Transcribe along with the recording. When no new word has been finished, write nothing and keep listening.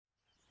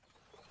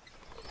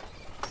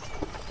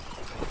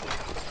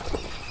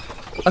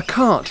A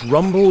cart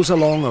rumbles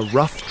along a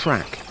rough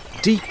track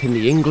deep in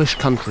the English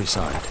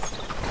countryside.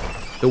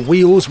 The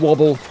wheels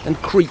wobble and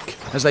creak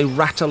as they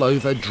rattle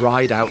over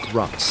dried-out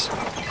ruts.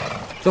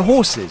 The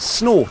horses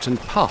snort and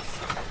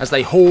puff as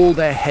they haul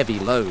their heavy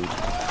load.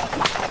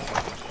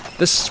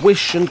 The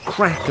swish and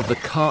crack of the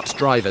cart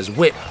driver's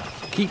whip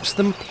keeps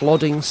them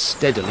plodding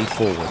steadily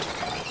forward.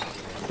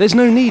 There's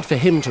no need for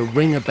him to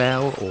ring a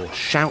bell or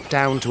shout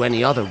down to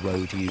any other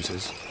road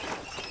users.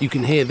 You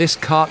can hear this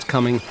cart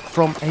coming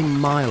from a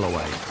mile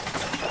away.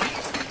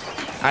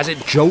 As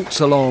it jolts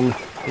along,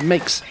 it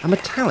makes a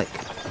metallic,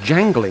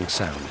 jangling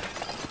sound,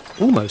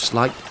 almost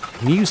like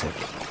music.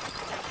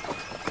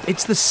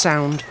 It's the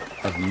sound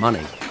of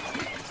money,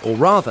 or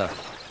rather,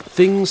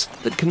 things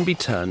that can be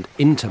turned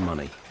into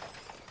money.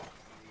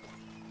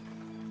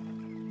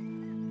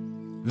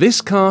 This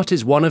cart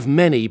is one of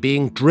many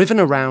being driven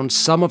around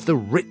some of the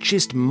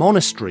richest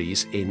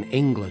monasteries in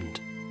England.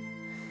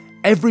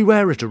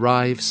 Everywhere it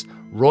arrives,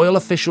 royal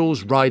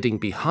officials riding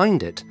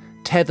behind it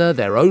tether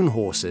their own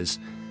horses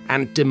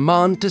and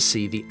demand to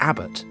see the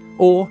abbot,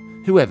 or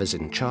whoever's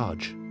in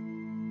charge.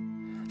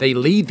 They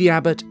lead the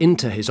abbot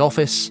into his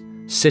office,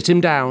 sit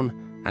him down,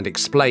 and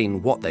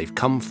explain what they've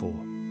come for.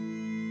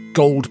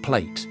 Gold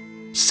plate,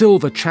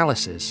 silver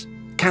chalices,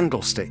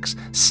 candlesticks,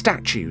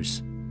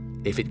 statues.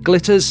 If it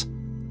glitters,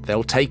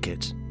 they'll take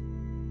it.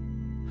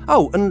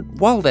 Oh, and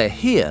while they're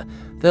here,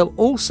 they'll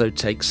also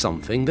take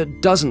something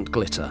that doesn't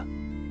glitter: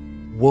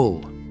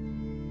 wool.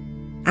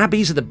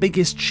 Abbeys are the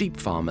biggest sheep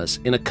farmers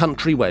in a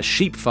country where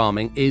sheep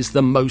farming is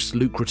the most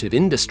lucrative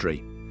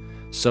industry.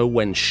 So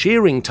when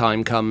shearing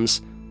time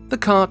comes, the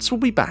carts will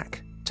be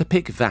back to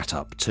pick that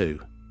up too.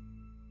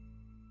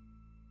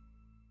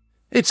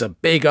 It's a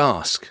big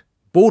ask,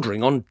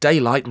 bordering on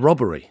daylight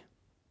robbery.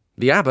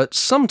 The abbots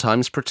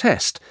sometimes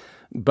protest,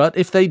 but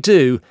if they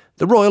do,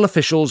 the royal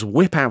officials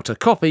whip out a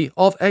copy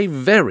of a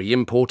very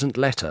important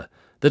letter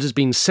that has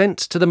been sent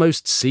to the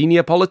most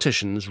senior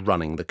politicians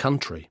running the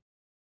country.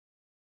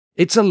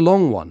 It's a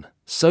long one,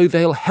 so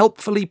they'll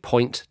helpfully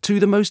point to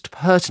the most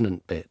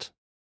pertinent bit.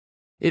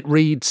 It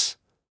reads,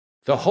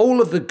 "The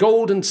whole of the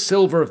gold and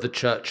silver of the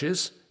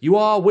churches you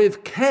are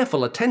with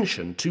careful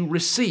attention to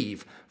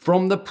receive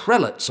from the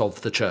prelates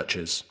of the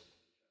churches."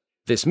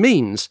 This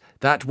means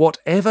that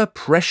whatever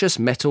precious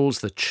metals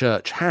the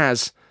church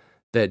has,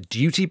 they're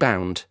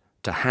duty-bound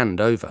to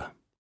hand over.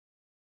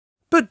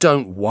 But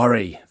don't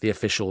worry, the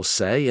officials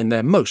say in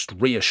their most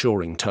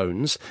reassuring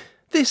tones.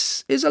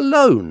 This is a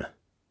loan,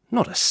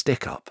 not a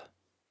stick-up.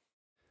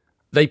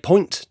 They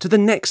point to the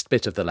next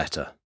bit of the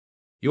letter.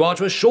 "You are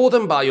to assure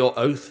them by your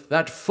oath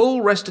that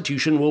full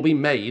restitution will be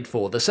made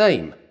for the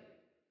same."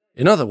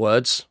 In other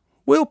words,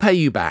 we'll pay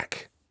you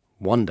back,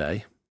 one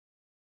day.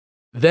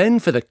 Then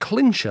for the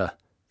clincher,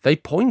 they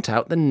point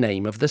out the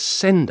name of the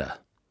sender.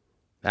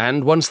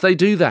 And once they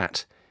do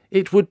that,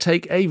 it would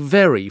take a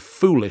very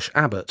foolish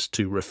abbot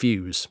to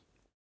refuse.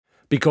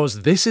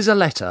 Because this is a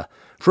letter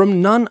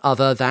from none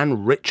other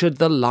than Richard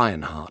the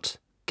Lionheart,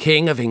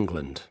 King of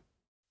England.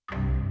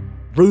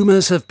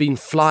 Rumours have been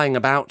flying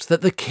about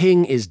that the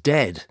king is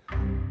dead.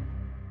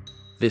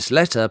 This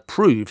letter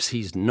proves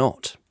he's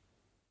not.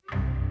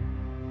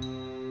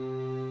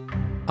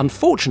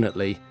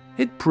 Unfortunately,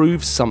 it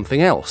proves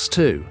something else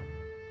too.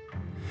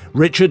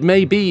 Richard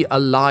may be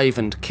alive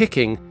and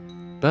kicking,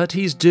 but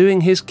he's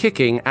doing his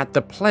kicking at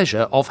the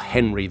pleasure of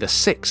Henry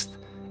VI,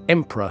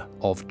 Emperor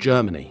of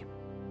Germany.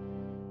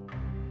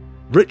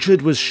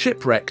 Richard was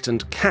shipwrecked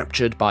and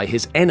captured by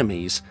his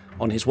enemies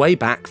on his way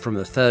back from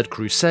the Third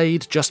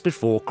Crusade just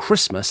before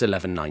Christmas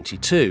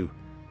 1192.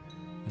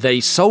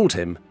 They sold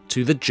him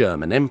to the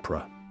German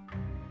Emperor.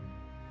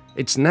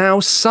 It's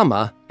now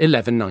summer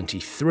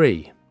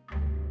 1193.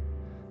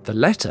 The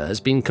letter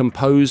has been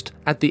composed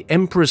at the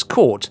Emperor's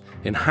court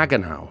in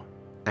Hagenau,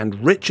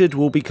 and Richard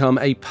will become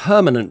a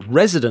permanent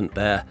resident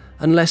there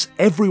unless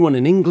everyone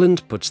in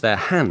England puts their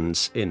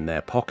hands in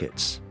their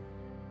pockets.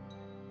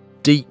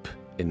 Deep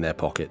in their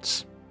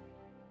pockets.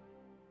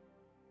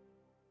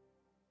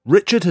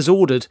 Richard has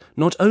ordered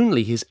not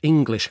only his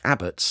English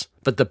abbots,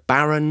 but the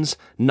barons,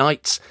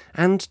 knights,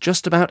 and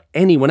just about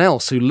anyone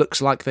else who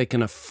looks like they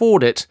can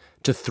afford it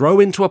to throw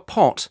into a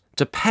pot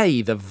to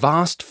pay the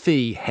vast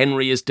fee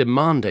Henry is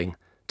demanding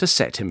to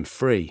set him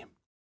free.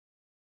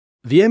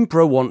 The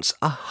Emperor wants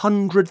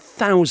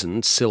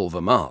 100,000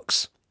 silver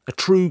marks, a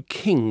true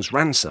king's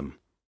ransom.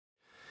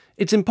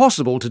 It's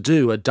impossible to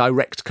do a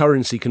direct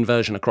currency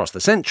conversion across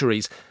the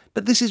centuries,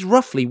 but this is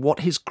roughly what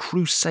his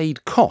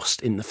crusade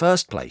cost in the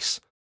first place.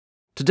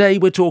 Today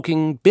we're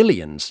talking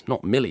billions,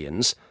 not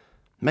millions,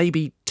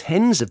 maybe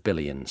tens of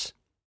billions.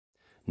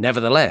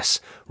 Nevertheless,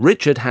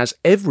 Richard has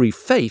every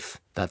faith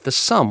that the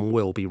sum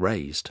will be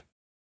raised.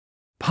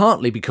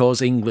 Partly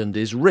because England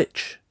is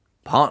rich,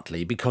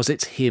 partly because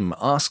it's him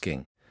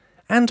asking,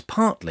 and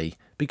partly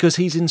because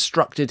he's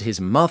instructed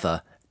his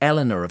mother,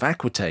 Eleanor of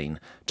Aquitaine,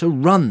 to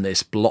run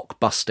this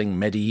blockbusting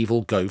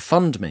medieval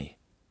GoFundMe.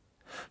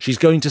 She's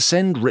going to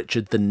send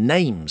Richard the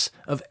names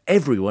of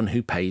everyone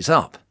who pays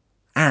up,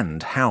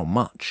 and how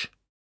much.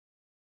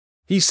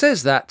 He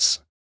says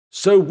that's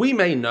so we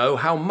may know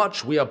how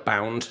much we are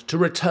bound to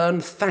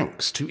return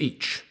thanks to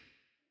each.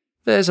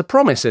 There's a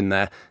promise in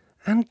there,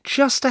 and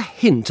just a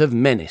hint of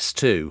menace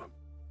too.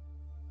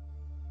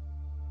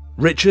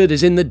 Richard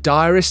is in the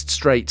direst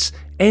straits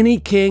any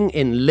king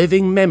in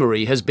living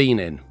memory has been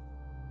in.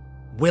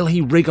 Will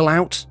he wriggle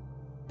out?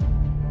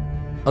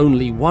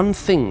 Only one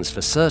thing's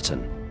for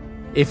certain.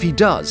 If he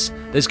does,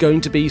 there's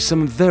going to be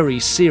some very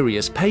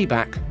serious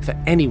payback for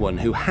anyone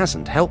who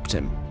hasn't helped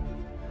him.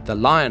 The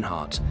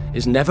Lionheart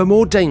is never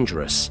more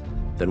dangerous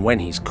than when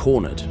he's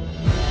cornered.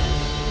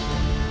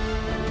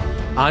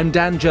 I'm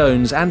Dan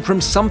Jones, and from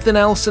Something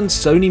Else and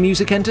Sony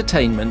Music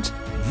Entertainment,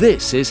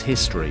 this is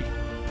History,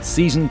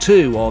 Season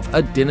 2 of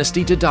A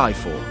Dynasty to Die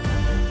For,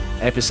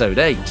 Episode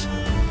 8,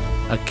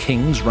 A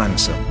King's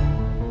Ransom.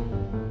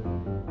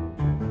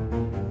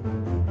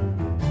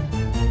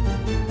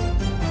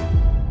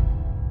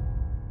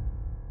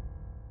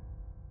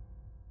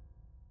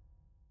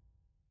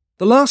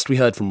 The last we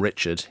heard from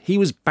Richard, he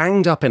was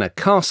banged up in a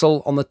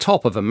castle on the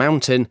top of a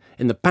mountain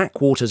in the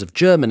backwaters of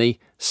Germany,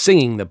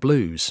 singing the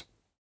blues.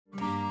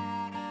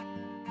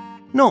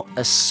 Not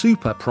a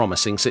super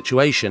promising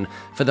situation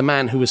for the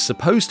man who was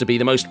supposed to be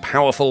the most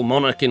powerful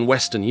monarch in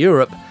Western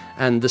Europe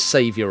and the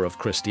saviour of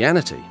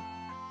Christianity.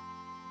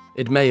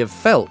 It may have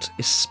felt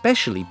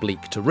especially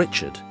bleak to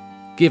Richard,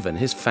 given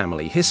his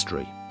family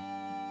history.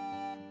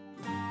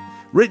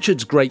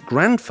 Richard's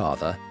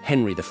great-grandfather,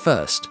 Henry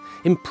I,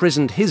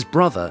 imprisoned his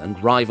brother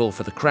and rival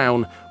for the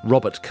crown,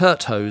 Robert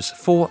Curthose,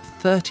 for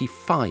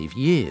 35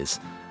 years,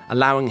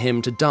 allowing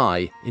him to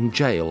die in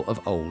jail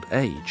of old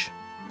age.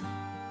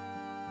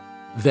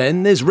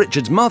 Then there's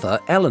Richard's mother,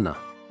 Eleanor.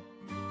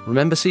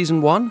 Remember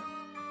Season 1?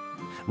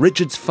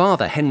 Richard's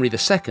father, Henry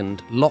II,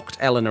 locked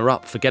Eleanor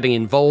up for getting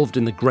involved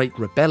in the Great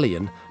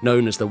Rebellion,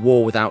 known as the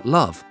War Without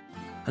Love,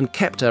 and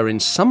kept her in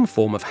some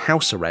form of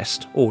house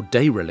arrest or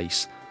day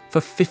release for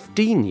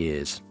 15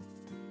 years.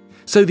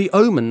 So the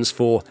omens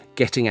for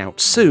getting out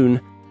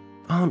soon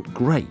aren't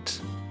great.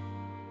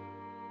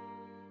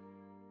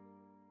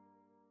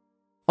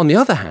 On the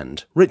other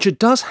hand, Richard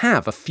does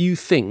have a few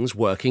things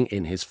working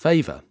in his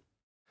favour.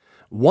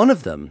 One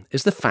of them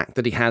is the fact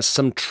that he has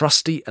some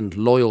trusty and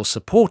loyal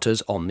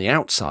supporters on the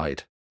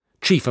outside,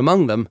 chief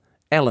among them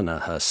Eleanor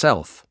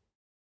herself.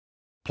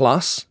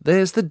 Plus,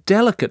 there's the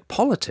delicate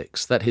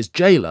politics that his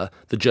jailer,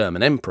 the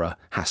German Emperor,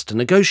 has to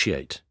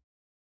negotiate.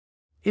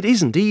 It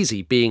isn't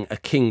easy being a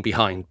king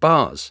behind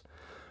bars,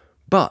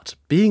 but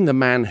being the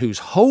man who's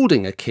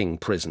holding a king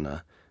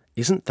prisoner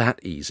isn't that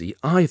easy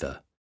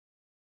either.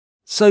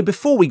 So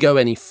before we go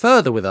any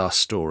further with our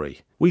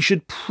story, we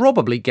should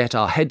probably get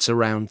our heads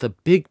around the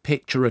big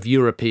picture of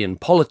European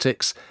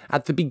politics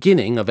at the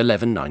beginning of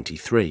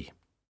 1193.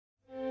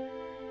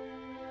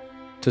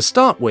 To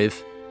start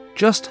with,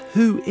 just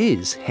who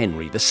is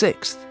Henry VI?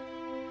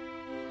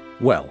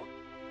 Well,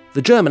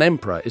 the German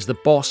Emperor is the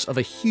boss of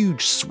a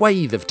huge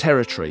swathe of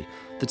territory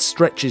that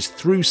stretches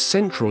through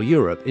Central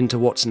Europe into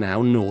what's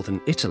now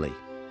northern Italy.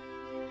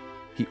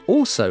 He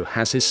also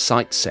has his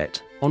sights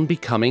set on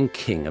becoming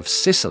King of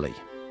Sicily.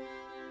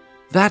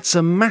 That's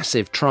a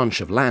massive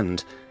tranche of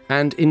land,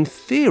 and in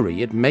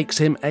theory it makes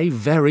him a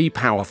very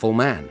powerful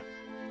man.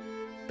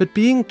 But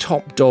being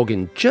top dog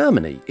in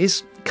Germany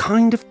is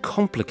kind of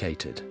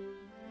complicated.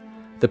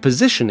 The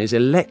position is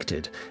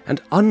elected,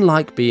 and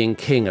unlike being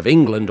King of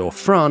England or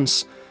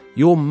France,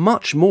 you're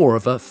much more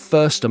of a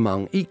first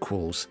among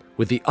equals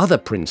with the other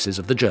princes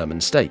of the German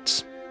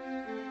states.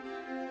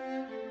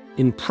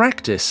 In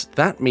practice,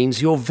 that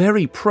means you're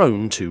very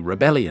prone to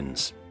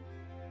rebellions.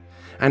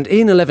 And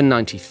in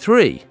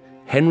 1193,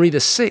 Henry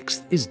VI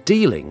is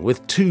dealing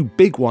with two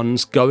big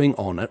ones going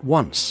on at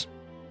once.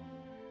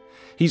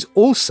 He's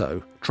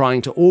also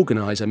trying to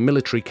organise a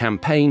military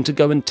campaign to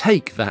go and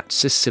take that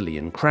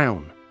Sicilian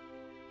crown.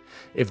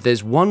 If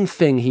there's one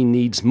thing he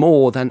needs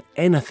more than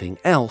anything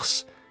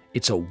else,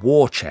 it's a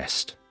war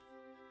chest.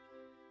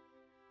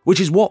 Which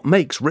is what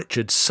makes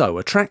Richard so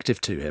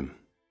attractive to him.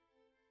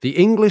 The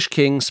English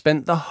king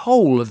spent the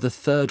whole of the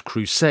Third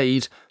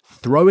Crusade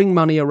throwing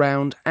money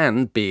around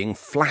and being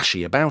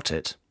flashy about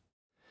it.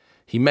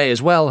 He may as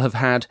well have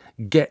had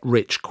 "Get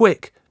Rich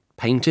Quick"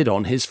 painted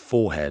on his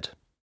forehead.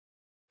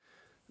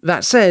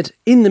 That said,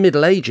 in the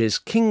Middle Ages,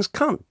 kings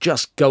can't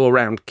just go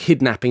around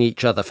kidnapping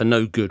each other for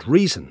no good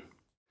reason.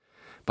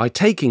 By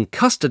taking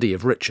custody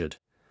of Richard,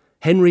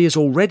 Henry is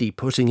already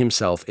putting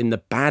himself in the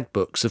bad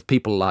books of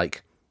people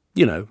like,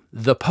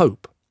 the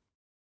Pope.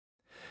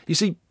 You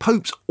see,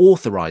 popes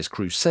authorise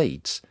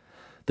crusades.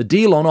 The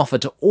deal on offer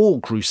to all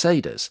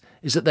crusaders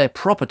is that their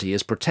property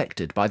is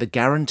protected by the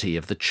guarantee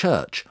of the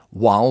church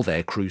while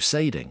they're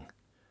crusading.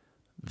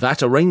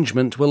 That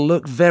arrangement will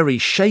look very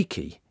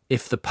shaky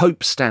if the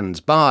Pope stands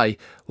by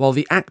while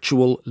the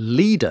actual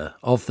leader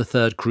of the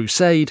Third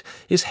Crusade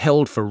is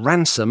held for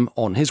ransom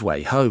on his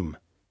way home.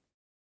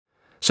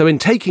 So in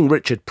taking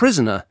Richard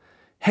prisoner,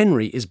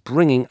 Henry is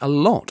bringing a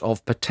lot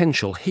of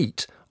potential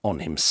heat on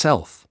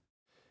himself.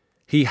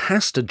 He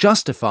has to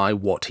justify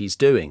what he's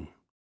doing.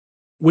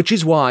 Which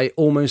is why,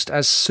 almost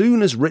as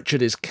soon as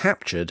Richard is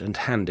captured and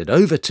handed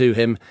over to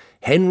him,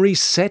 Henry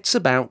sets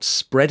about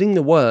spreading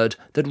the word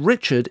that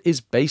Richard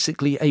is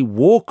basically a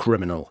war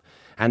criminal,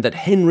 and that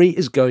Henry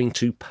is going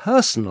to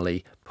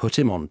personally put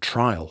him on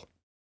trial.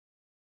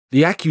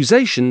 The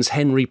accusations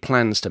Henry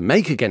plans to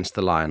make against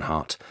the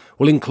Lionheart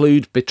will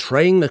include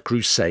betraying the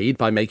crusade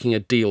by making a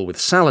deal with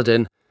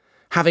Saladin,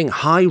 having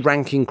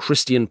high-ranking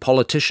Christian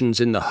politicians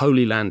in the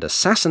Holy Land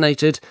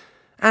assassinated,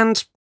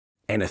 and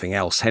anything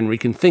else Henry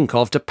can think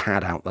of to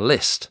pad out the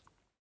list.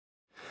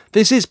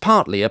 This is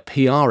partly a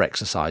PR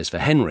exercise for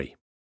Henry.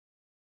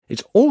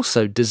 It's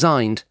also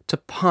designed to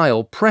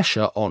pile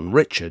pressure on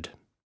Richard,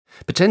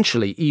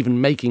 potentially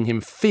even making him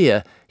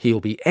fear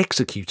he'll be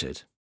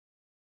executed.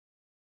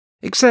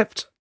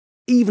 Except,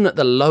 even at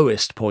the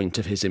lowest point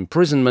of his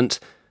imprisonment,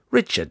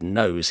 Richard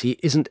knows he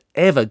isn't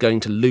ever going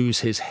to lose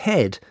his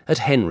head at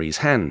Henry's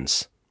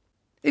hands.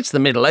 It's the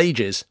Middle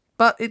Ages,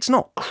 but it's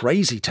not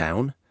Crazy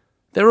Town.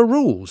 There are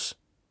rules.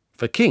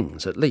 For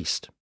kings, at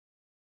least.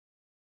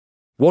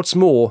 What's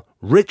more,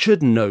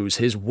 Richard knows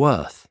his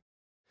worth.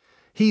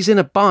 He's in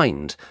a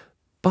bind,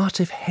 but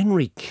if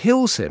Henry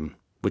kills him,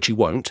 which he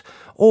won't,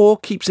 or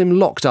keeps him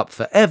locked up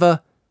forever,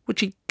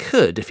 which he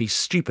could if he's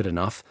stupid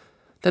enough,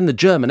 then the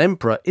German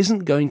emperor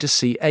isn't going to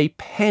see a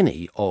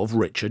penny of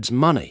Richard's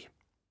money.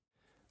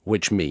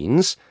 Which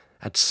means,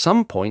 at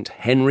some point,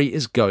 Henry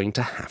is going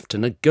to have to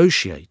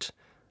negotiate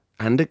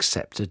and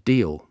accept a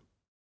deal.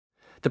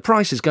 The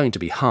price is going to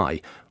be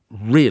high,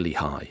 really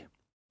high,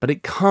 but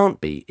it can't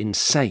be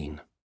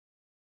insane.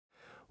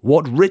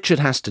 What Richard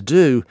has to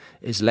do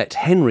is let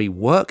Henry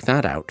work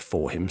that out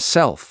for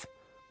himself,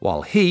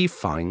 while he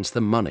finds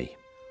the money.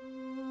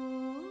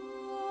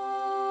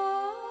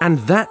 And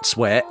that's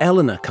where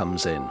Eleanor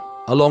comes in,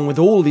 along with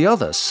all the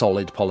other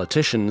solid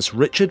politicians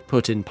Richard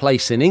put in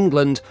place in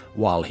England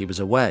while he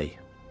was away.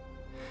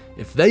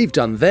 If they've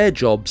done their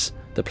jobs,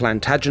 the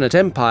Plantagenet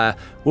Empire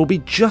will be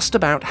just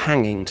about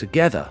hanging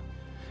together,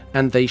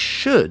 and they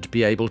should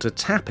be able to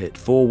tap it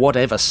for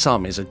whatever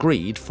sum is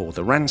agreed for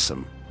the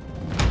ransom.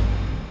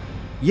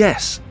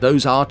 Yes,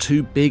 those are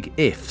two big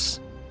ifs.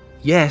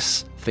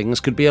 Yes, things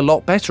could be a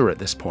lot better at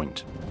this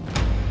point.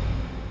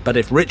 But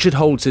if Richard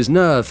holds his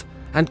nerve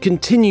and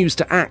continues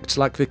to act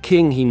like the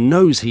king he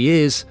knows he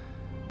is,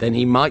 then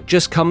he might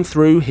just come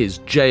through his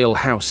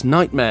jailhouse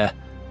nightmare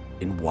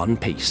in one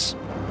piece.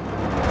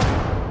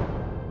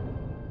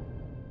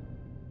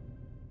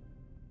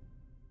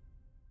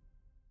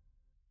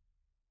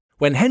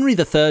 When Henry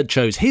III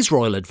chose his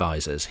royal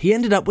advisors, he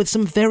ended up with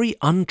some very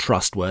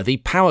untrustworthy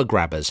power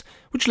grabbers,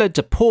 which led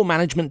to poor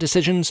management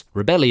decisions,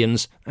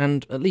 rebellions,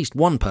 and at least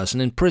one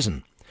person in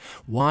prison.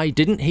 Why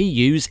didn't he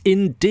use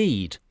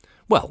Indeed?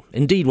 Well,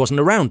 Indeed wasn't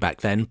around back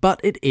then, but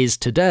it is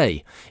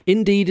today.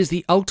 Indeed is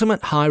the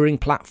ultimate hiring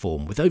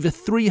platform with over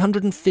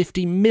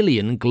 350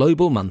 million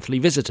global monthly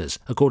visitors,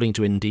 according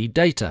to Indeed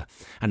data,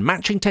 and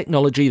matching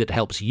technology that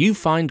helps you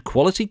find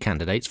quality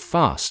candidates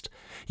fast.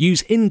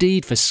 Use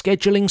Indeed for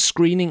scheduling,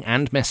 screening,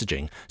 and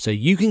messaging, so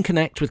you can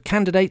connect with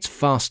candidates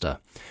faster.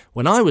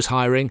 When I was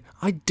hiring,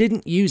 I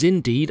didn't use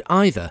Indeed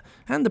either,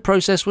 and the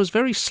process was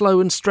very slow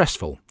and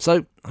stressful,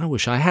 so I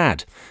wish I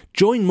had.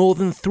 Join more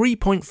than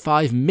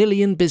 3.5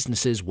 million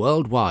businesses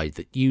worldwide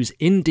that use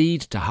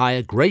Indeed to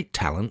hire great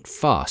talent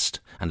fast.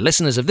 And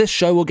listeners of this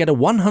show will get a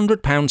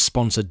 £100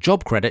 sponsored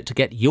job credit to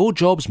get your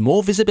jobs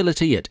more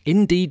visibility at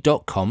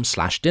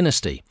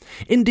Indeed.com/dynasty.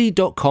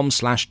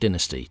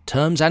 Indeed.com/dynasty.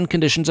 Terms and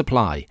conditions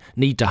apply.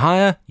 Need to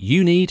hire?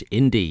 You need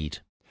Indeed.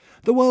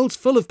 The world's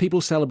full of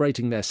people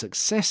celebrating their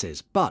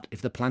successes, but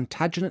if the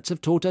Plantagenets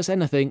have taught us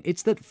anything,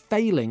 it's that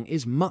failing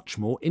is much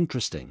more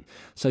interesting.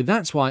 So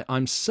that's why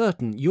I'm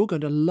certain you're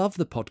going to love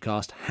the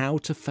podcast How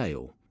to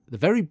Fail. The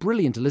very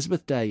brilliant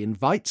Elizabeth Day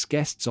invites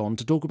guests on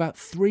to talk about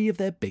 3 of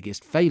their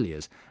biggest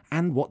failures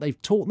and what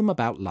they've taught them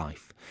about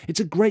life.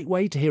 It's a great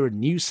way to hear a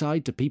new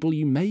side to people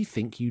you may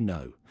think you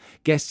know.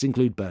 Guests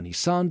include Bernie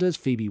Sanders,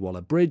 Phoebe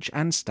Waller-Bridge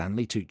and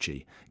Stanley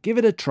Tucci. Give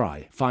it a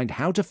try. Find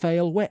How to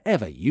Fail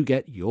wherever you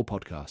get your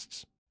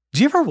podcasts.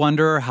 Do you ever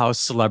wonder how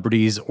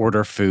celebrities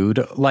order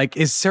food? Like,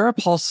 is Sarah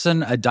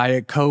Paulson a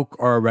Diet Coke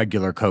or a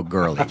regular Coke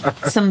girlie?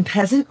 Some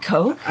peasant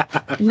Coke?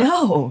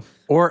 No.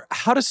 Or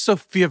how does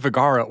Sofia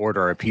Vergara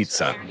order a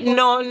pizza?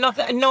 No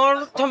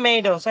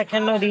tomatoes. I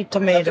cannot eat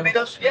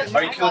tomatoes. Yes.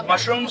 Are you cool with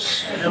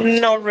mushrooms?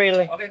 Not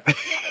really.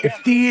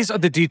 If these are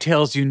the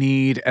details you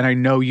need, and I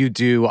know you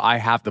do, I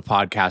have the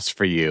podcast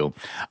for you.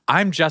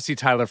 I'm Jesse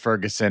Tyler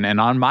Ferguson,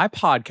 and on my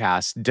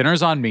podcast,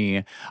 Dinners on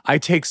Me, I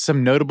take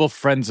some notable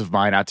friends of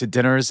mine out to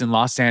dinners in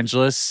Los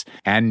Angeles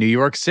and New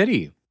York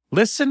City.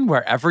 Listen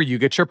wherever you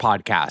get your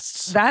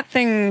podcasts. That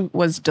thing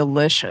was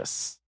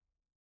delicious.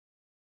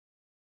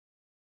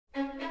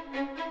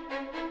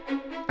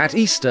 At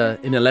Easter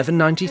in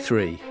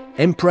 1193,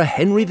 Emperor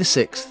Henry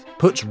VI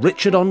puts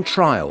Richard on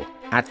trial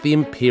at the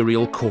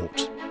imperial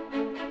court.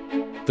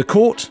 The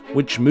court,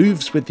 which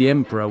moves with the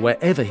emperor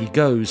wherever he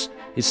goes,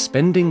 is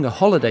spending the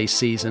holiday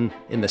season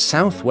in the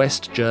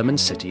southwest German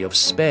city of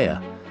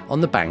Speyer, on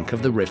the bank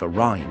of the River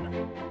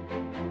Rhine.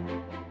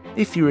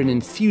 if you're an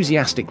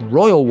enthusiastic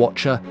royal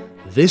watcher,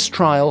 this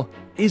trial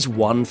is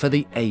one for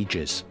the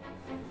ages.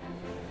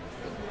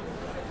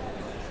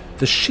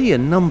 The sheer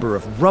number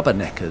of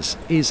rubberneckers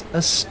is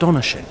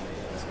astonishing.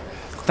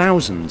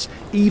 Thousands,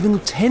 even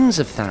tens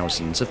of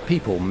thousands of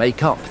people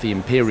make up the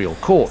imperial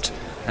court,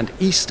 and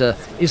Easter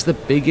is the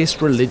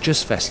biggest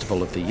religious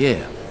festival of the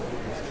year.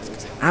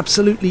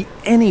 Absolutely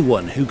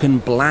anyone who can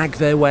blag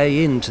their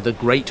way into the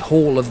Great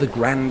Hall of the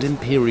Grand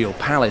Imperial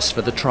Palace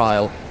for the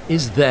trial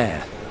is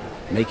there,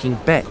 making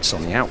bets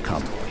on the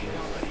outcome.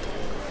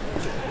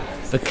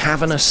 The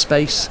cavernous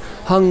space,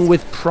 hung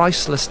with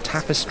priceless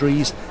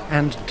tapestries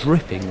and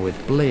dripping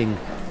with bling,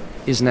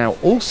 is now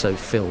also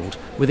filled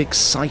with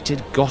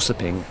excited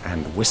gossiping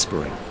and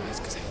whispering.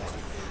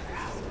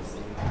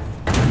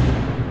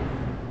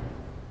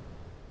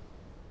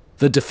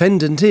 The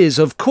defendant is,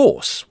 of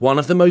course, one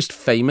of the most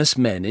famous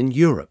men in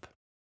Europe.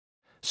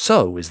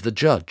 So is the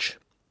judge.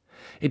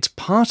 It's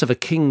part of a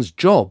king's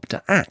job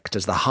to act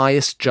as the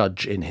highest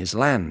judge in his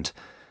land,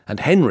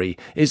 and Henry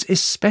is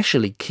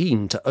especially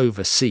keen to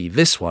oversee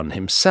this one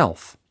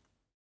himself.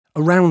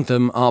 Around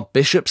them are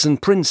bishops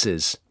and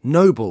princes,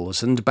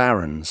 nobles and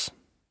barons.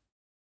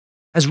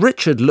 As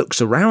Richard looks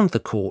around the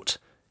court,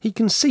 he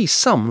can see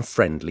some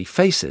friendly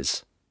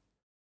faces.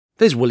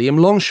 There's William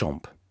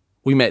Longchamp.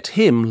 We met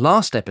him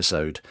last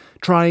episode,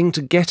 trying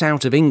to get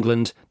out of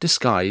England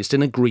disguised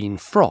in a green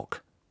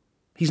frock.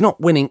 He's not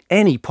winning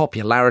any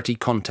popularity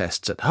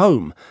contests at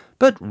home,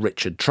 but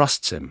Richard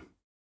trusts him.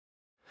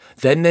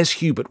 Then there's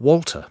Hubert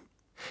Walter.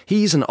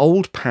 He's an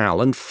old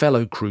pal and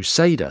fellow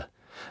crusader,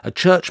 a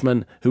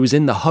churchman who was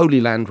in the Holy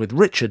Land with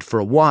Richard for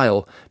a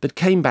while, but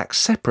came back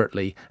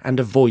separately and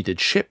avoided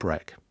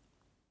shipwreck.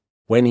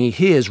 When he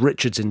hears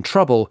Richard's in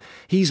trouble,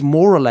 he's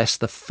more or less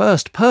the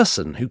first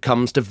person who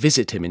comes to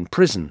visit him in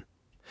prison.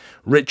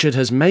 Richard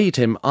has made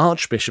him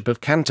Archbishop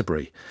of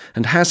Canterbury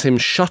and has him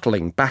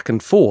shuttling back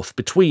and forth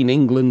between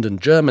England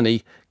and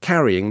Germany,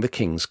 carrying the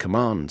king's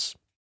commands.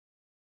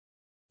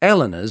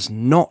 Eleanor's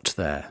not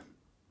there,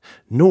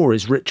 nor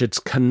is Richard's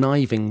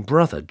conniving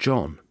brother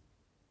John.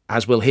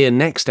 As we'll hear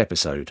next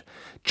episode,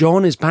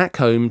 John is back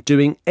home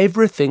doing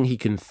everything he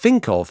can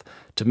think of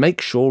to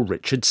make sure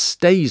Richard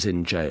stays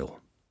in jail.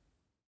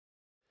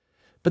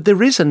 But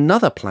there is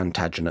another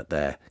Plantagenet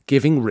there,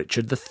 giving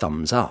Richard the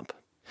thumbs up.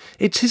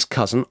 It's his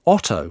cousin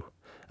Otto,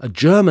 a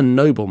German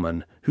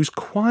nobleman who's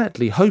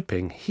quietly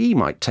hoping he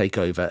might take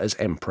over as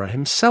emperor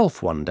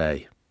himself one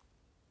day.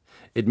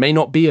 It may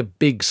not be a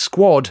big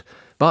squad,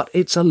 but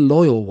it's a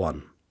loyal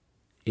one.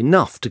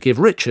 Enough to give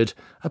Richard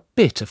a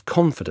bit of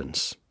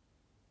confidence.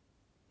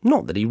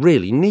 Not that he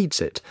really needs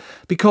it,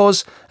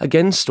 because,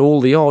 against all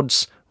the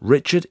odds,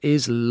 Richard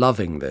is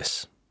loving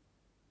this.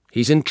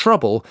 He's in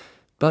trouble,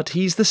 but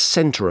he's the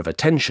centre of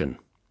attention.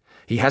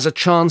 He has a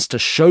chance to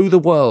show the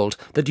world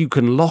that you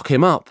can lock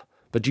him up,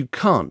 but you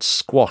can't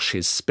squash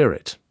his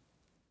spirit.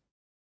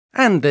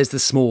 And there's the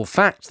small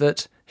fact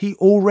that he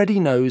already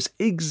knows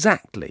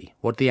exactly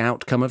what the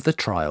outcome of the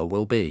trial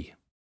will be.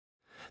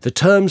 The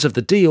terms of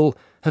the deal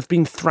have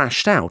been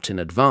thrashed out in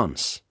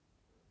advance.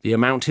 The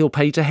amount he'll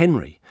pay to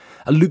Henry,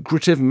 a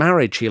lucrative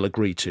marriage he'll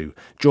agree to,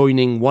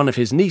 joining one of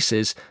his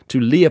nieces to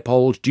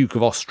Leopold, Duke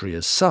of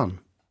Austria's son.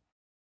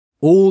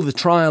 All the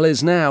trial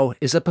is now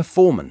is a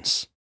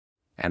performance,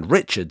 and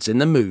Richard's in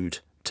the mood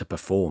to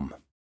perform.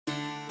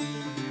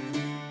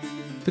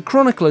 The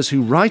chroniclers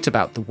who write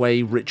about the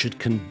way Richard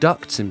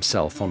conducts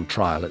himself on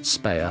trial at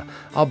Speyer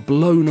are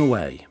blown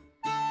away.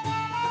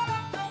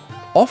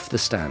 Off the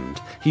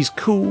stand, he's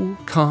cool,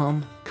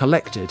 calm,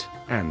 collected,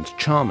 and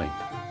charming.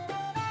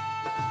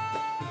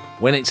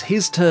 When it's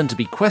his turn to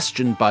be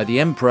questioned by the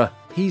Emperor,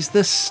 he's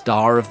the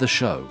star of the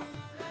show.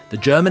 The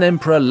German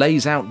Emperor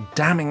lays out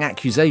damning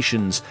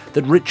accusations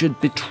that Richard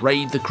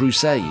betrayed the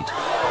crusade.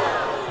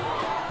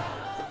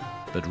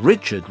 But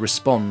Richard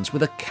responds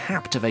with a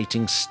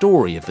captivating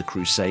story of the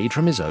crusade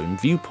from his own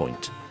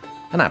viewpoint.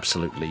 An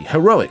absolutely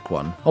heroic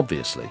one,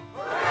 obviously.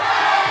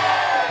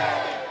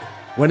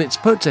 When it's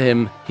put to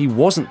him he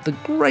wasn't the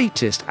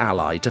greatest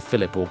ally to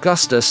Philip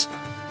Augustus,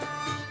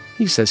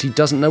 he says he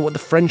doesn't know what the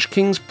French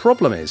king's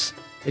problem is,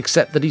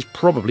 except that he's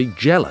probably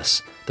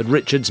jealous that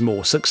Richard's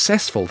more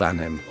successful than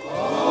him.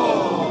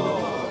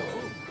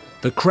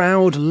 The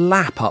crowd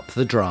lap up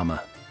the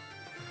drama.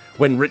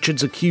 When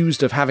Richard's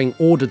accused of having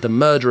ordered the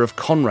murder of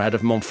Conrad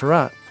of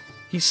Montferrat,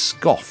 he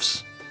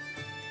scoffs.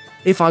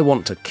 "If I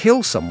want to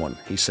kill someone,"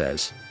 he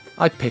says,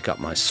 "I pick up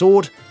my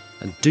sword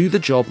and do the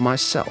job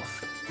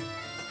myself."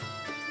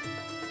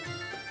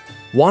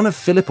 One of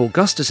Philip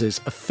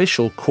Augustus's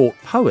official court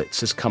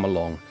poets has come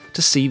along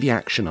to see the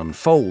action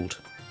unfold.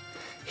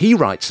 He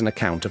writes an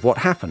account of what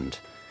happened,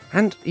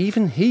 and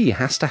even he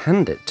has to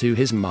hand it to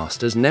his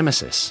master's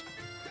nemesis.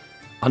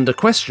 Under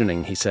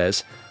questioning, he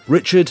says,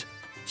 Richard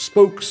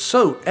spoke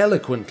so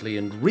eloquently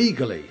and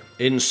regally,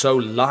 in so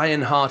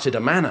lion-hearted a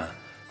manner,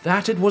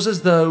 that it was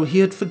as though he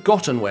had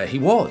forgotten where he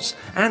was,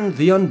 and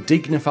the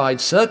undignified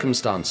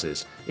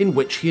circumstances in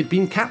which he had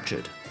been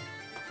captured.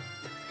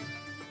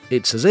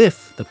 It's as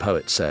if, the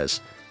poet says,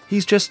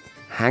 he's just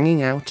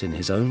hanging out in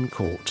his own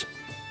court.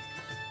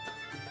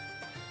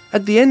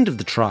 At the end of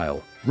the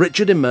trial,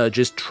 Richard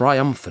emerges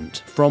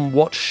triumphant from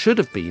what should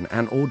have been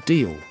an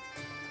ordeal.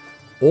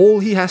 All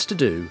he has to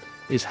do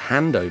is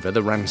hand over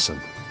the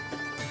ransom.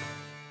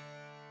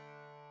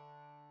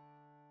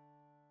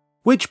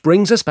 Which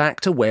brings us back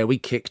to where we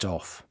kicked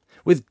off,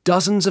 with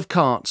dozens of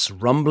carts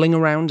rumbling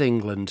around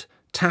England,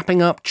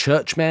 tapping up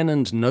churchmen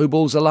and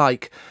nobles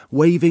alike,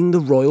 waving the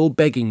royal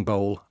begging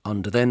bowl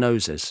under their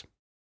noses.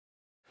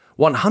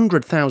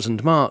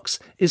 100,000 marks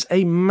is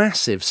a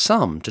massive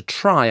sum to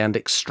try and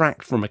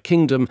extract from a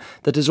kingdom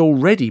that has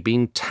already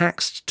been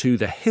taxed to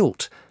the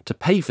hilt to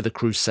pay for the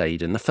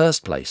crusade in the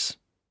first place.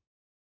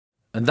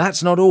 And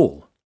that's not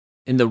all.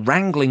 In the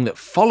wrangling that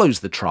follows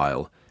the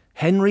trial,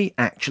 Henry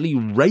actually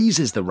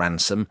raises the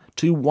ransom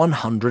to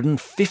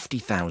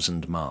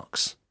 150,000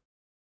 marks.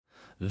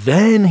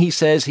 Then he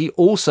says he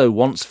also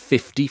wants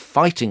 50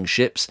 fighting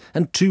ships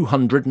and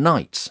 200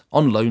 knights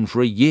on loan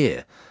for a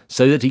year,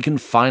 so that he can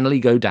finally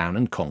go down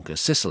and conquer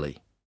Sicily.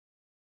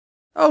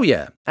 Oh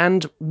yeah,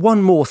 and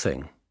one more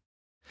thing.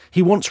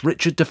 He wants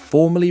Richard to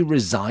formally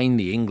resign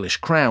the English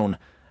crown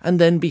and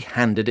then be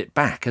handed it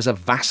back as a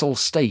vassal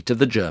state of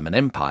the German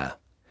Empire.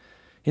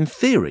 In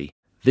theory,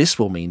 this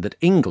will mean that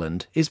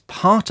England is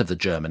part of the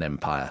German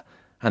Empire,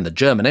 and the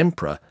German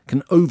Emperor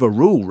can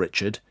overrule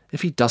Richard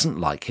if he doesn't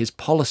like his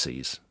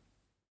policies.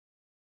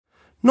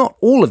 Not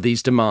all of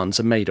these demands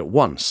are made at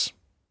once.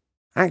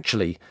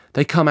 Actually,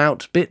 they come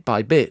out bit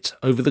by bit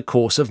over the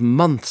course of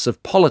months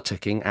of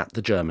politicking at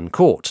the German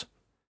court.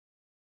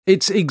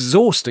 It's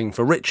exhausting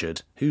for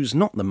Richard, who's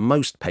not the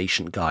most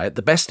patient guy at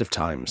the best of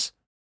times.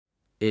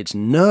 It's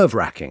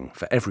nerve-wracking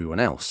for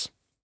everyone else.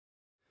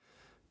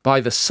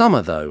 By the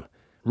summer, though,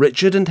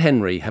 Richard and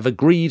Henry have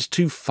agreed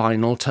to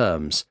final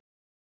terms.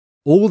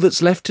 All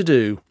that's left to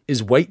do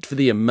is wait for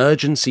the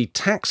emergency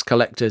tax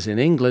collectors in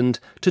England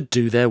to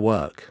do their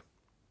work.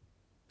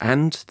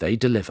 And they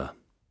deliver.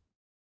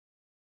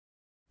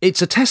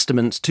 It's a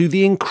testament to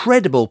the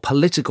incredible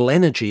political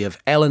energy of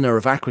Eleanor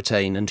of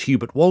Aquitaine and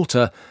Hubert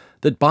Walter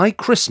that by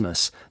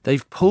Christmas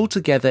they've pulled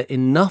together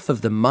enough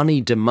of the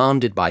money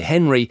demanded by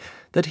Henry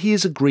that he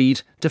has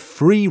agreed to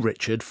free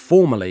Richard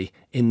formally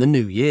in the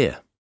new year.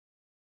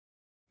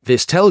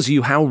 This tells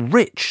you how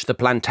rich the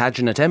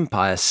Plantagenet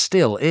Empire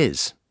still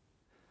is.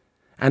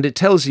 And it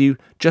tells you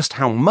just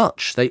how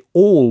much they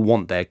all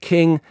want their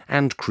king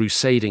and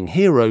crusading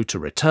hero to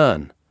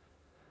return.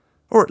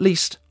 Or at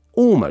least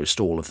almost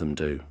all of them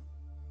do.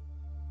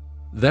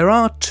 There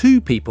are two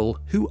people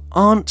who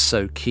aren't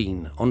so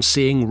keen on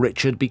seeing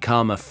Richard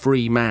become a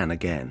free man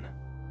again.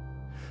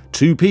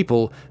 Two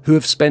people who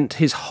have spent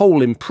his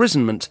whole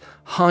imprisonment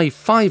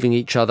high-fiving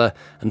each other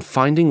and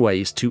finding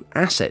ways to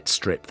asset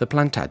strip the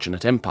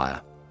Plantagenet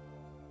Empire.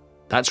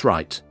 That's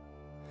right,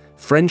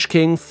 French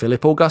King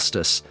Philip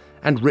Augustus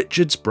and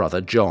Richard's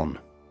brother John.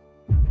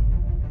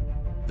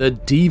 The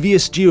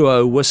devious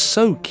duo were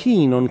so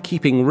keen on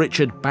keeping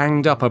Richard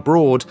banged up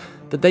abroad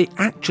that they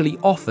actually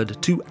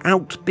offered to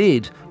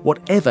outbid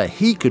whatever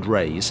he could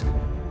raise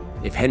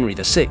if Henry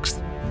VI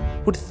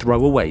would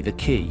throw away the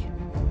key.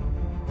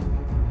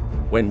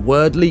 When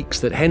word leaks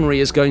that Henry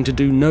is going to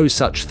do no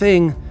such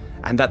thing,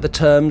 and that the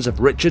terms of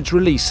Richard's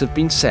release have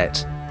been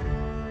set,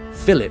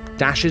 Philip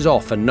dashes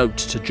off a note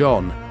to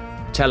John,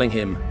 telling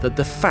him that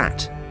the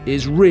fat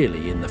is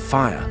really in the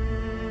fire.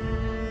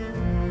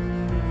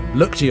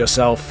 "Look to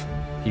yourself,"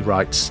 he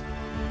writes.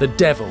 "The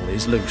devil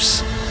is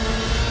loose."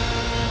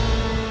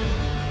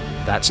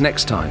 That's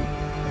next time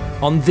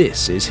on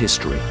This Is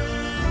History.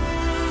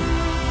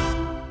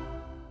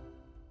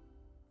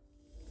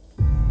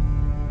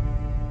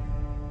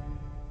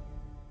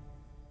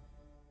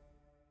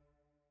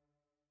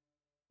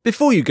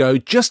 Before you go,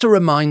 just a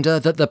reminder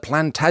that the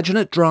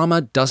Plantagenet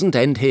drama doesn't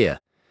end here.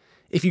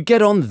 If you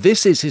get on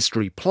This Is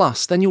History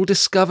Plus, then you'll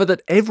discover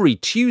that every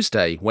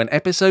Tuesday when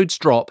episodes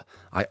drop,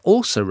 I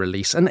also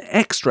release an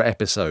extra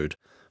episode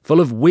full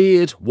of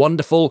weird,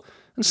 wonderful,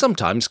 and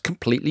sometimes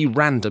completely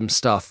random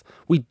stuff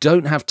we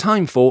don't have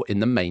time for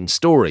in the main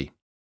story.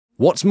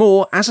 What's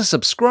more, as a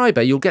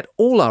subscriber, you'll get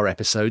all our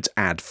episodes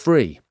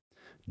ad-free.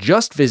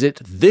 Just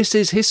visit This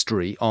Is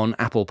History on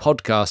Apple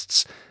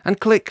Podcasts and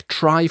click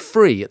Try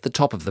Free at the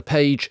top of the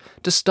page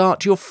to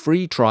start your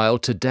free trial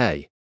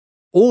today.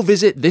 Or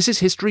visit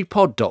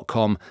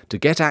thisishistorypod.com to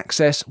get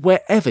access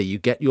wherever you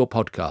get your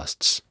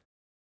podcasts.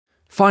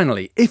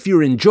 Finally, if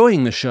you're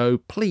enjoying the show,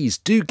 please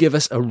do give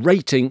us a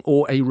rating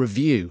or a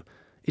review.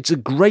 It's a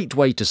great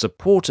way to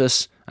support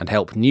us and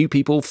help new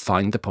people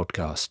find the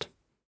podcast.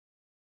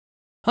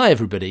 Hi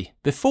everybody,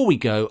 before we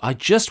go, I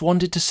just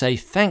wanted to say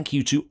thank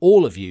you to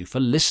all of you for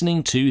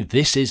listening to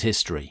This Is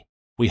History.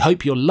 We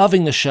hope you're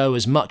loving the show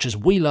as much as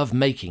we love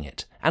making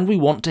it, and we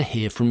want to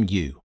hear from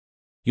you.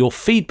 Your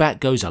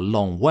feedback goes a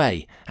long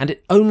way, and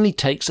it only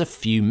takes a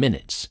few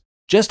minutes.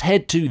 Just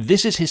head to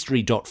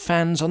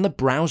thisishistory.fans on the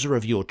browser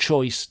of your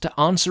choice to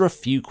answer a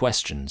few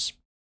questions.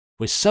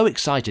 We're so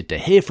excited to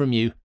hear from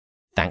you.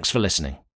 Thanks for listening.